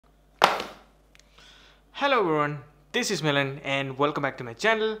Hello everyone, this is Milan and welcome back to my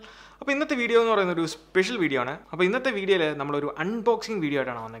channel. അപ്പോൾ ഇന്നത്തെ video എന്ന് പറയുന്നത് ഒരു സ്പെഷ്യൽ വീഡിയോ ആണ്. അപ്പോൾ ഇന്നത്തെ വീഡിയോയിൽ നമ്മളൊരു അൺബോക്സിംഗ് വീഡിയോ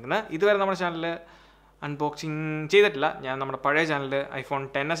ആയിട്ടാണ് വന്നിരിക്കുന്നത്. ഇതുവരെ നമ്മുടെ ചാനലിൽ അൺബോക്സിംഗ് ചെയ്തിട്ടില്ല. ഞാൻ നമ്മുടെ പഴയ ചാനലിൽ iPhone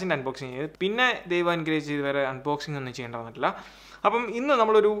XS അൺബോക്സിംഗ് ചെയ്ത് പിന്നെ ദൈവം എൻകറേജ് ചെയ്ത് വരെ അൺബോക്സിംഗ് ഒന്നും ചെയ്യേണ്ടി വന്നിട്ടില്ല. അപ്പം ഇന്ന്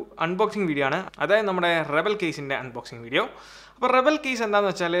നമ്മളൊരു അൺബോക്സിംഗ് വീഡിയോ ആണ്, അതായത് നമ്മുടെ റെബൽ കേസിൻ്റെ അൺബോക്സിംഗ് വീഡിയോ. അപ്പോൾ റെബൽ കേസ്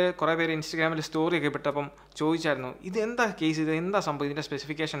എന്താണെന്ന് വെച്ചാൽ കുറേ പേര് ഇൻസ്റ്റാഗ്രാമിൽ സ്റ്റോറി ഒക്കെ ഇട്ടപ്പം ചോദിച്ചായിരുന്നു, ഇത് എന്താ കേസ്, ഇത് എന്താ സംഭവം, ഇതിൻ്റെ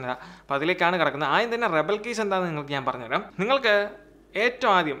സ്പെസിഫിക്കേഷൻ എന്താ. അപ്പോൾ അതിലേക്കാണ് കിടക്കുന്നത്. ആദ്യം തന്നെ റെബൽ കേസ് എന്താണെന്ന് നിങ്ങൾക്ക് ഞാൻ പറഞ്ഞുതരാം. നിങ്ങൾക്ക്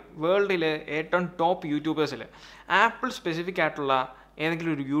ഏറ്റവും ആദ്യം വേൾഡിൽ ഏറ്റവും ടോപ്പ് യൂട്യൂബേഴ്സിൽ ആപ്പിൾ സ്പെസിഫിക് ആയിട്ടുള്ള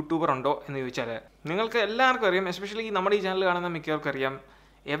ഏതെങ്കിലും ഒരു യൂട്യൂബർ ഉണ്ടോ എന്ന് ചോദിച്ചാൽ നിങ്ങൾക്ക് എല്ലാവർക്കും അറിയാം, എസ്പെഷ്യലി നമ്മുടെ ഈ ചാനൽ കാണുന്ന മിക്കവർക്കും അറിയാം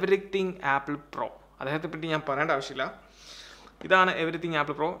എവറിത്തിങ് ആപ്പിൾ പ്രോ. അദ്ദേഹത്തെ പറ്റി ഞാൻ പറയേണ്ട ആവശ്യമില്ല. ഇതാണ് എവറിത്തിങ്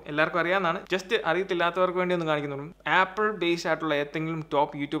ആപ്പിൾ പ്രോ, എല്ലാവർക്കും അറിയാവുന്നതാണ്. ജസ്റ്റ് അറിയത്തില്ലാത്തവർക്ക് വേണ്ടി ഒന്ന് കാണിക്കുന്നുള്ളൂ. ആപ്പിൾ ബേസ്ഡ് ആയിട്ടുള്ള ഏതെങ്കിലും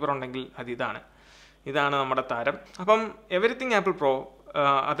ടോപ്പ് യൂട്യൂബർ ഉണ്ടെങ്കിൽ ഇതാണ് നമ്മുടെ താരം. അപ്പം എവറിത്തിങ് ആപ്പിൾ പ്രോ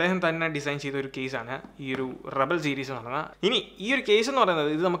അദ്ദേഹം തന്നെ ഡിസൈൻ ചെയ്ത ഒരു കേസാണ് ഈ ഒരു റെബൽ സീരീസ് എന്ന് പറയുന്നത്. ഇനി ഈ ഒരു കേസ് എന്ന് പറയുന്നത്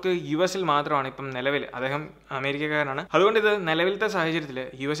ഇത് നമുക്ക് US മാത്രമാണ് ഇപ്പം നിലവിൽ. അദ്ദേഹം അമേരിക്കക്കാരനാണ്, അതുകൊണ്ട് ഇത് നിലവിലത്തെ സാഹചര്യത്തിൽ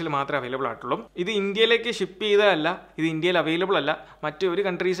US മാത്രമേ അവൈലബിൾ ആയിട്ടുള്ളൂ. ഇത് ഇന്ത്യയിലേക്ക് ഷിപ്പ് ചെയ്തതല്ല, ഇത് ഇന്ത്യയിൽ അവൈലബിൾ അല്ല, മറ്റ് ഒരു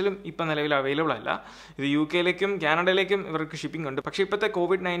കൺട്രീസിലും ഇപ്പം നിലവിൽ അവൈലബിൾ അല്ല. ഇത് UK-ലേക്കും കാനഡയിലേക്കും ഇവർക്ക് ഷിപ്പിംഗ് ഉണ്ട്. പക്ഷേ ഇപ്പോഴത്തെ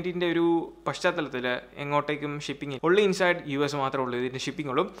COVID-19 ഒരു പശ്ചാത്തലത്തിൽ എങ്ങോട്ടേക്കും ഷിപ്പിംഗ് ഒള്ളി ഇൻസൈഡ് US മാത്രമേ ഉള്ളൂ ഇതിൻ്റെ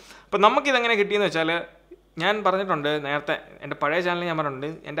ഷിപ്പിംഗ് ഉള്ളൂ. അപ്പം നമുക്കിതെങ്ങനെ കിട്ടിയെന്ന് വെച്ചാൽ, ഞാൻ പറഞ്ഞിട്ടുണ്ട് നേരത്തെ, എൻ്റെ പഴയ ചാനലിൽ ഞാൻ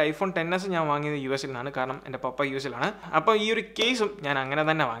പറഞ്ഞിട്ടുണ്ട്, എൻ്റെ iPhone XS ഞാൻ വാങ്ങിയത് US നിന്നാണ്, കാരണം എൻ്റെ പപ്പ US ലാണ്. അപ്പോൾ ഈ ഒരു കേസും ഞാൻ അങ്ങനെ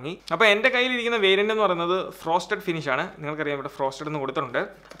തന്നെ വാങ്ങി. അപ്പോൾ എൻ്റെ കയ്യിലിരിക്കുന്ന വേരിയൻ്റ് എന്ന് പറയുന്നത് ഫ്രോസ്റ്റഡ് ഫിനിഷാണ്. നിങ്ങൾക്കറിയാം ഇവിടെ ഫ്രോസ്റ്റഡ് എന്ന് കൊടുത്തിട്ടുണ്ട്.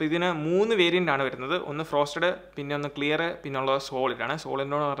 അപ്പോൾ ഇതിന് 3 വേരിയൻ്റ് ആണ് വരുന്നത്. ഒന്ന് ഫ്രോസ്റ്റഡ്, പിന്നെ ഒന്ന് ക്ലിയർ, പിന്നെ ഉള്ളത് സോളിഡാണ്. സോളിഡ്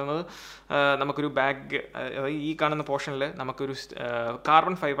എന്ന് പറയുന്നത് നമുക്കൊരു ബാഗ്, അതായത് ഈ കാണുന്ന പോർഷനിൽ നമുക്കൊരു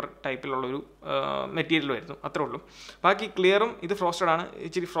കാർബൺ ഫൈബർ ടൈപ്പിലുള്ളൊരു മെറ്റീരിയൽ വരുന്നു, അത്രേ ഉള്ളൂ. ബാക്കി ക്ലിയറും ഇത് ഫ്രോസ്റ്റഡാണ്,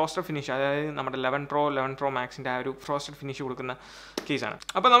 ഇച്ചിരി ഫ്രോസ്റ്റഡ് ഫിനിഷ്, അതായത് നമ്മുടെ 11 Pro Maxിൻ്റെ ആ ഒരു ഫ്രോസ്റ്റഡ് ഫിനിഷ് കൊടുക്കുന്ന കേസാണ്.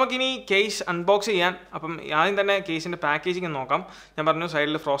 അപ്പോൾ നമുക്കിനി കേസ് അൺബോക്സ് ചെയ്യാൻ. അപ്പം ആദ്യം തന്നെ കേസിൻ്റെ പാക്കേജിങ് നോക്കാം. ഞാൻ പറഞ്ഞു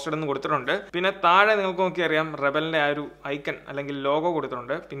സൈഡിൽ ഫ്രോസ്റ്റഡ് എന്ന് കൊടുത്തിട്ടുണ്ട്. പിന്നെ താഴെ നിങ്ങൾക്ക് നോക്കി അറിയാം റെബലിൻ്റെ ആ ഒരു ഐക്കൺ അല്ലെങ്കിൽ ലോഗോ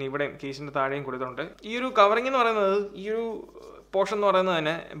കൊടുത്തിട്ടുണ്ട്. പിന്നെ ഇവിടെ കേസിൻ്റെ താഴെയും കൊടുത്തിട്ടുണ്ട്. ഈ ഒരു കവറിംഗ് എന്ന് പറയുന്നത്, ഈ ഒരു പോർഷൻ എന്ന് പറയുന്നത്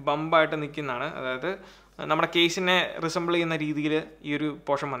തന്നെ ബമ്പായിട്ട് നിൽക്കുന്നതാണ്, അതായത് നമ്മുടെ കേസിനെ റിസംബിൾ ചെയ്യുന്ന രീതിയിൽ ഈ ഒരു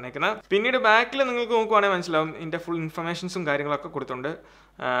പോർഷൻ വന്നേക്കുന്നത്. പിന്നീട് ബാക്കിൽ നിങ്ങൾക്ക് നോക്കുവാണെങ്കിൽ മനസ്സിലാവും ഇതിൻ്റെ ഫുൾ ഇൻഫർമേഷൻസും കാര്യങ്ങളൊക്കെ കൊടുത്തിട്ടുണ്ട്.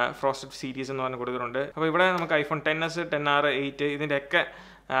 ഫ്രോസ്റ്റഡ് സീരീസ് എന്ന് പറഞ്ഞ് കൊടുത്തിട്ടുണ്ട്. അപ്പോൾ ഇവിടെ നമുക്ക് iPhone XS, XR, 8 ഇതിൻ്റെയൊക്കെ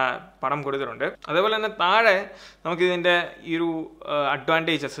പടം കൊടുത്തിട്ടുണ്ട്. അതേപോലെ തന്നെ താഴെ നമുക്ക് ഇതിൻ്റെ ഈ ഒരു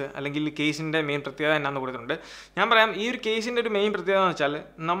അഡ്വാൻറ്റേജസ് അല്ലെങ്കിൽ കേസിൻ്റെ മെയിൻ പ്രത്യേകത എന്നാന്ന് കൊടുത്തിട്ടുണ്ട്. ഞാൻ പറയാം, ഈ ഒരു കേസിൻ്റെ ഒരു മെയിൻ പ്രത്യേകത എന്ന് വെച്ചാൽ,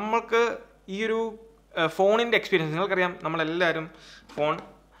 നമുക്ക് ഈ ഒരു ഫോണിൻ്റെ എക്സ്പീരിയൻസ്, നിങ്ങൾക്കറിയാം നമ്മളെല്ലാവരും ഫോൺ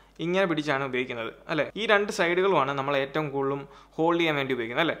ഇങ്ങനെ പിടിച്ചാണ് ഉപയോഗിക്കുന്നത് അല്ലേ. ഈ 2 സൈഡുകളുമാണ് നമ്മൾ ഏറ്റവും കൂടുതലും ഹോൾഡ് ചെയ്യാൻ വേണ്ടി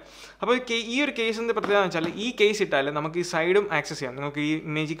ഉപയോഗിക്കുന്നത് അല്ലേ. അപ്പോൾ ഈ ഒരു കേസിൻ്റെ പ്രത്യേകത എന്ന് വെച്ചാൽ, ഈ കേസ് ഇട്ടാൽ നമുക്ക് ഈ സൈഡും ആക്സസ് ചെയ്യാം. നിങ്ങൾക്ക് ഈ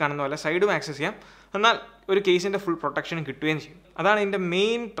ഇമേജിൽ കാണുന്ന പോലെ സൈഡും ആക്സസ് ചെയ്യാം, എന്നാൽ ഒരു കേസിൻ്റെ ഫുൾ പ്രൊട്ടക്ഷനും കിട്ടുകയും ചെയ്യും. അതാണ് ഇതിൻ്റെ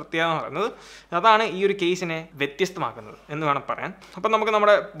മെയിൻ പ്രത്യേകത എന്ന് പറയുന്നത്. അതാണ് ഈ ഒരു കേസിനെ വ്യത്യസ്തമാക്കുന്നത് എന്ന് വേണം പറയാൻ. അപ്പം നമുക്ക്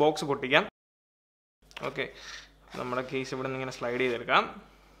നമ്മുടെ ബോക്സ് പൊട്ടിക്കാം. ഓക്കെ, നമ്മുടെ കേസ് ഇവിടെ നിന്ന് ഇങ്ങനെ സ്ലൈഡ് ചെയ്തെടുക്കാം.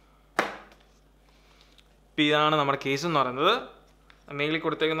 അപ്പോൾ ഇതാണ് നമ്മുടെ കേസ് എന്ന് പറയുന്നത്. മെയിലിൽ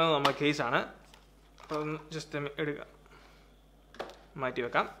കൊടുത്തേക്കുന്നത് നമ്മുടെ കേസാണ്. അപ്പോൾ ഒന്ന് ജസ്റ്റ് എടുക്കാം, മാറ്റി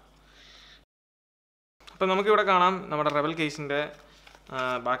വെക്കാം. അപ്പോൾ നമുക്കിവിടെ കാണാം നമ്മുടെ റെബൽ കേസിൻ്റെ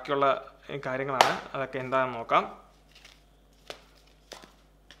ബാക്കിയുള്ള കാര്യങ്ങളാണ്, അതൊക്കെ എന്താണെന്ന് നോക്കാം.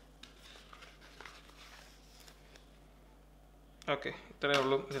 ഓക്കെ, ഇത്രയേ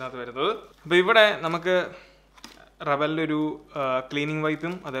ഉള്ളൂ ഇതിനകത്ത് വരുന്നത്. അപ്പോൾ ഇവിടെ നമുക്ക് റെബലിൻ്റെ ഒരു ക്ലീനിങ്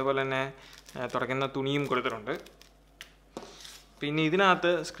വൈപ്പും അതേപോലെ തന്നെ തുടയ്ക്കുന്ന തുണിയും കൊടുത്തിട്ടുണ്ട്. പിന്നെ ഇതിനകത്ത്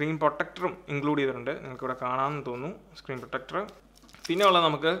സ്ക്രീൻ പ്രൊട്ടക്ടറും ഇൻക്ലൂഡ് ചെയ്തിട്ടുണ്ട്, നിങ്ങൾക്കിവിടെ കാണാമെന്ന് തോന്നുന്നു സ്ക്രീൻ പ്രൊട്ടക്ടർ. പിന്നെ ഉള്ളത്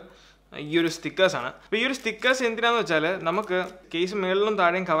നമുക്ക് ഈ ഒരു സ്റ്റിക്കേഴ്സാണ്. അപ്പോൾ ഈ ഒരു സ്റ്റിക്കേഴ്സ് എന്തിനാന്ന് വെച്ചാൽ, നമുക്ക് കേസ് മുകളിലും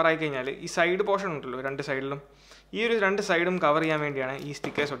താഴെയും കവറായി കഴിഞ്ഞാൽ ഈ സൈഡ് പോർഷൻ ഉണ്ടല്ലോ 2 സൈഡിലും, ഈ ഒരു 2 സൈഡും കവർ ചെയ്യാൻ വേണ്ടിയാണ് ഈ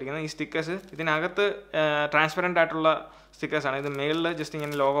സ്റ്റിക്കേഴ്സ് ഒട്ടിക്കുന്നത്. ഈ സ്റ്റിക്കേഴ്സ് ഇതിനകത്ത് ട്രാൻസ്പെറൻ്റ് ആയിട്ടുള്ള സ്റ്റിക്കേഴ്സാണ്. ഇത് മേളിൽ ജസ്റ്റ്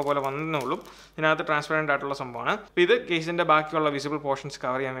ഇങ്ങനെ ലോഗോ പോലെ വന്നതേ ഉള്ളൂ, ഇതിനകത്ത് ട്രാൻസ്പെറൻ്റ് ആയിട്ടുള്ള സംഭവമാണ്. അപ്പോൾ ഇത് കേസിൻ്റെ ബാക്കിയുള്ള വിസിബിൾ പോർഷൻസ്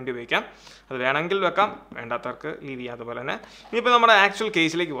കവർ ചെയ്യാൻ വേണ്ടി ഉപയോഗിക്കാം. അത് വേണമെങ്കിൽ വെക്കാം, വേണ്ടാത്തവർക്ക് ലീവ് ചെയ്യാം. അതുപോലെ തന്നെ ഇനിയിപ്പോൾ നമ്മുടെ ആക്ച്വൽ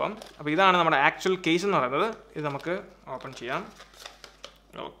കേസിലേക്ക് പോകാം. അപ്പോൾ ഇതാണ് നമ്മുടെ ആക്ച്വൽ കേസ് എന്ന് പറയുന്നത്. ഇത് നമുക്ക് ഓപ്പൺ ചെയ്യാം.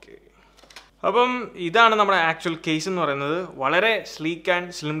 ഓക്കെ, അപ്പം ഇതാണ് നമ്മുടെ ആക്ച്വൽ കേസ് എന്ന് പറയുന്നത്. വളരെ സ്ലീക്ക്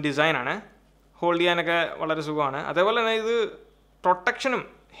ആൻഡ് സ്ലിം ഡിസൈനാണ്, ഹോൾഡ് ചെയ്യാനൊക്കെ വളരെ സുഖമാണ്. അതേപോലെ തന്നെ ഇത് പ്രൊട്ടക്ഷനും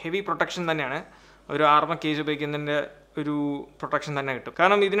ഹെവി പ്രൊട്ടക്ഷൻ തന്നെയാണ്. ഒരു ആർമർ കേസ് ഉപയോഗിക്കുന്നതിൻ്റെ ഒരു പ്രൊട്ടക്ഷൻ തന്നെ കിട്ടും.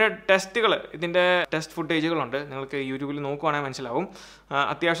 കാരണം ഇതിൻ്റെ ഇതിൻ്റെ ടെസ്റ്റ് ഫുട്ടേജുകളുണ്ട്, നിങ്ങൾക്ക് യൂട്യൂബിൽ നോക്കുവാണെങ്കിൽ മനസ്സിലാവും.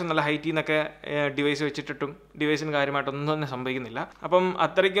 അത്യാവശ്യം നല്ല ഹൈറ്റിൽ നിന്നൊക്കെ ഡിവൈസ് വെച്ചിട്ടിട്ടും ഡിവൈസിന് കാര്യമായിട്ടൊന്നും തന്നെ സംഭവിക്കുന്നില്ല. അപ്പം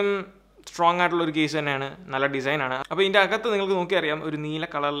അത്രയ്ക്കും സ്ട്രോങ് ആയിട്ടുള്ള ഒരു കേസ് തന്നെയാണ്, നല്ല ഡിസൈനാണ്. അപ്പോൾ ഇതിൻ്റെ അകത്ത് നിങ്ങൾക്ക് നോക്കിയറിയാം ഒരു നീല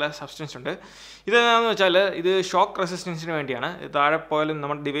കളറിലെ സബ്സ്റ്റൻസ് ഉണ്ട്. ഇതെന്താണെന്ന് വെച്ചാൽ ഇത് ഷോക്ക് റെസിസ്റ്റൻസിന് വേണ്ടിയാണ്. താഴെ പോയാലും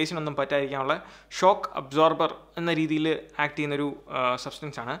നമ്മുടെ ഡിവൈസിനൊന്നും പറ്റാതിരിക്കാനുള്ള ഷോക്ക് അബ്സോർബർ എന്ന രീതിയിൽ ആക്ട് ചെയ്യുന്നൊരു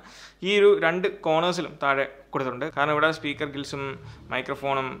സബ്സ്റ്റൻസ് ആണ്. ഈ ഒരു 2 കോർണേഴ്സിലും താഴെ കൊടുത്തിട്ടുണ്ട്. കാരണം ഇവിടെ സ്പീക്കർ ഗിൽസും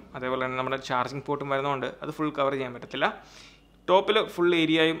മൈക്രോഫോണും അതേപോലെ തന്നെ നമ്മുടെ ചാർജിങ് പോർട്ടും വരുന്നതുകൊണ്ട് അത് ഫുൾ കവർ ചെയ്യാൻ പറ്റത്തില്ല. ടോപ്പിൽ ഫുൾ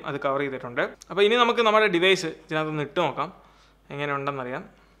ഏരിയയും അത് കവർ ചെയ്തിട്ടുണ്ട്. അപ്പോൾ ഇനി നമുക്ക് നമ്മുടെ ഡിവൈസ് ഇതിനകത്തൊന്ന് ഇട്ട് നോക്കാം എങ്ങനെ ഉണ്ടെന്നറിയാം.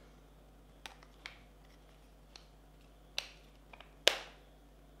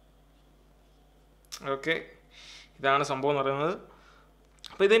 ഓക്കെ, ഇതാണ് സംഭവം എന്ന് പറയുന്നത്.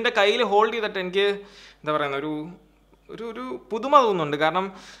 അപ്പോൾ ഇതിൻ്റെ കയ്യിൽ ഹോൾഡ് ചെയ്തിട്ട് എനിക്ക് എന്താ പറയുന്നത് ഒരു പുതുമ തോന്നുന്നുണ്ട്. കാരണം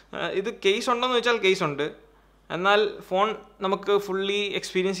ഇത് കേസ് ഉണ്ടെന്ന് വെച്ചാൽ കേസ് ഉണ്ട്, എന്നാൽ ഫോൺ നമുക്ക് ഫുള്ളി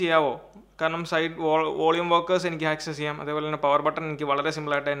എക്സ്പീരിയൻസ് ചെയ്യാവോ? കാരണം സൈഡ് വോളിയം വർക്കേഴ്സ് എനിക്ക് ആക്സസ് ചെയ്യാം, അതേപോലെ തന്നെ പവർ ബട്ടൺ എനിക്ക് വളരെ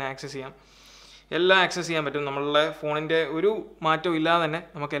സിമ്പിളായിട്ട് തന്നെ ആക്സസ് ചെയ്യാം. എല്ലാം ആക്സസ് ചെയ്യാൻ പറ്റും. നമ്മളുടെ ഫോണിൻ്റെ ഒരു മാറ്റവും ഇല്ലാതെ തന്നെ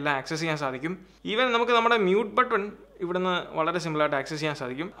നമുക്ക് എല്ലാം ആക്സസ് ചെയ്യാൻ സാധിക്കും. ഈവൻ നമുക്ക് നമ്മുടെ മ്യൂട്ട് ബട്ടൺ ഇവിടുന്ന് വളരെ സിമ്പിളായിട്ട് ആക്സസ് ചെയ്യാൻ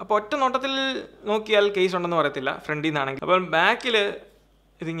സാധിക്കും. അപ്പോൾ ഒറ്റ നോട്ടത്തിൽ നോക്കിയാൽ കേസ് ഉണ്ടെന്ന് പറയത്തില്ല ഫ്രണ്ടിൽ നിന്നാണെങ്കിൽ. അപ്പോൾ ബാക്കിൽ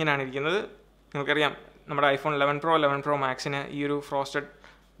ഇതിങ്ങനെയാണ് ഇരിക്കുന്നത്. നിങ്ങൾക്കറിയാം നമ്മുടെ iPhone 11 Pro Maxന് ഈ ഒരു ഫ്രോസ്റ്റഡ്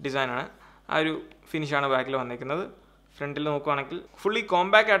ഡിസൈനാണ്, ആ ഒരു ഫിനിഷാണ് ബാക്കിൽ വന്നിരിക്കുന്നത്. ഫ്രണ്ടിൽ നോക്കുകയാണെങ്കിൽ ഫുള്ളി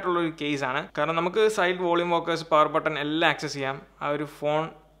കോമ്പാക്റ്റ് ആയിട്ടുള്ളൊരു കേസാണ്. കാരണം നമുക്ക് side volume workers, power button എല്ലാം ആക്സസ് ചെയ്യാം. ആ ഒരു ഫോൺ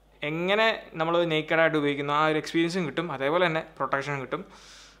എങ്ങനെ നമ്മൾ നേക്കഡായിട്ട് ഉപയോഗിക്കുന്നു ആ ഒരു എക്സ്പീരിയൻസും കിട്ടും, അതേപോലെ തന്നെ പ്രൊട്ടക്ഷനും കിട്ടും.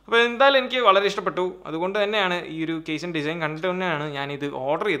 അപ്പോൾ എന്തായാലും എനിക്ക് വളരെ ഇഷ്ടപ്പെട്ടു. അതുകൊണ്ട് തന്നെയാണ് ഈ ഒരു കേസിൻ്റെ ഡിസൈൻ കണ്ടിട്ട് തന്നെയാണ് ഞാനിത്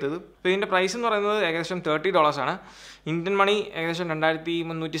ഓർഡർ ചെയ്തത്. അപ്പോൾ ഇതിൻ്റെ പ്രൈസ് എന്ന് പറയുന്നത് ഏകദേശം $30 ആണ്. ഇന്ത്യൻ മണി ഏകദേശം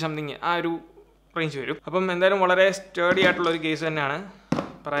 2300 സംതിങ് ആ ഒരു റേഞ്ച് വരും. അപ്പം എന്തായാലും വളരെ സ്റ്റേഡി ആയിട്ടുള്ളൊരു കേസ് തന്നെയാണ്,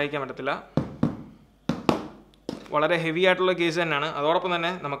 പറയാതിരിക്കാൻ പറ്റത്തില്ല. വളരെ ഹെവി ആയിട്ടുള്ള കേസ് തന്നെയാണ്. അതോടൊപ്പം തന്നെ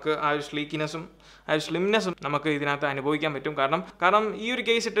നമുക്ക് ആ ഒരു സ്ലീക്കിനെസ്സും ആ ഒരു സ്ലിംനെസ്സും നമുക്ക് ഇതിനകത്ത് അനുഭവിക്കാൻ പറ്റും. കാരണം ഈ ഒരു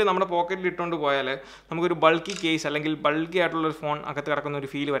കേസ് ഇട്ട് നമ്മുടെ പോക്കറ്റിൽ ഇട്ടുകൊണ്ട് പോയാൽ നമുക്കൊരു ബൾക്കി കേസ് അല്ലെങ്കിൽ ബൾക്കി ആയിട്ടുള്ളൊരു ഫോൺ അകത്ത് കിടക്കുന്ന ഒരു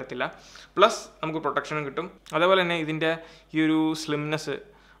ഫീൽ വരത്തില്ല. പ്ലസ് നമുക്ക് പ്രൊട്ടക്ഷനും കിട്ടും. അതേപോലെ തന്നെ ഇതിൻ്റെ ഈ ഒരു സ്ലിംനെസ്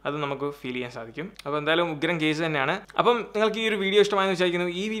അത് നമുക്ക് ഫീൽ ചെയ്യാൻ സാധിക്കും. അപ്പോൾ എന്തായാലും ഉഗ്രം കേസ് തന്നെയാണ്. അപ്പം നിങ്ങൾക്ക് ഈ ഒരു വീഡിയോ ഇഷ്ടമായെന്ന് വിചാരിക്കുന്നു.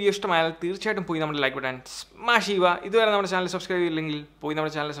 ഈ വീഡിയോ ഇഷ്ടമായാൽ തീർച്ചയായിട്ടും പോയി നമ്മുടെ ലൈക്ക് ബട്ടൺ സ്മാഷ് ചെയ്യുക. ഇതുവരെ നമ്മുടെ ചാനൽ സബ്സ്ക്രൈബ് ചെയ്യില്ലെങ്കിൽ പോയി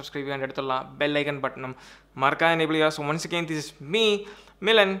നമ്മുടെ ചാനൽ സബ്സ്ക്രൈബ് ചെയ്യാൻ അടുത്തുള്ള ബെൽ ഐക്കൺ ബട്ടണും മറക്കാതെ എനേബിൾ ചെയ്യുക. So once again this is me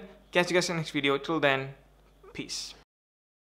Milan. Catch you guys in the next video. Till then, peace.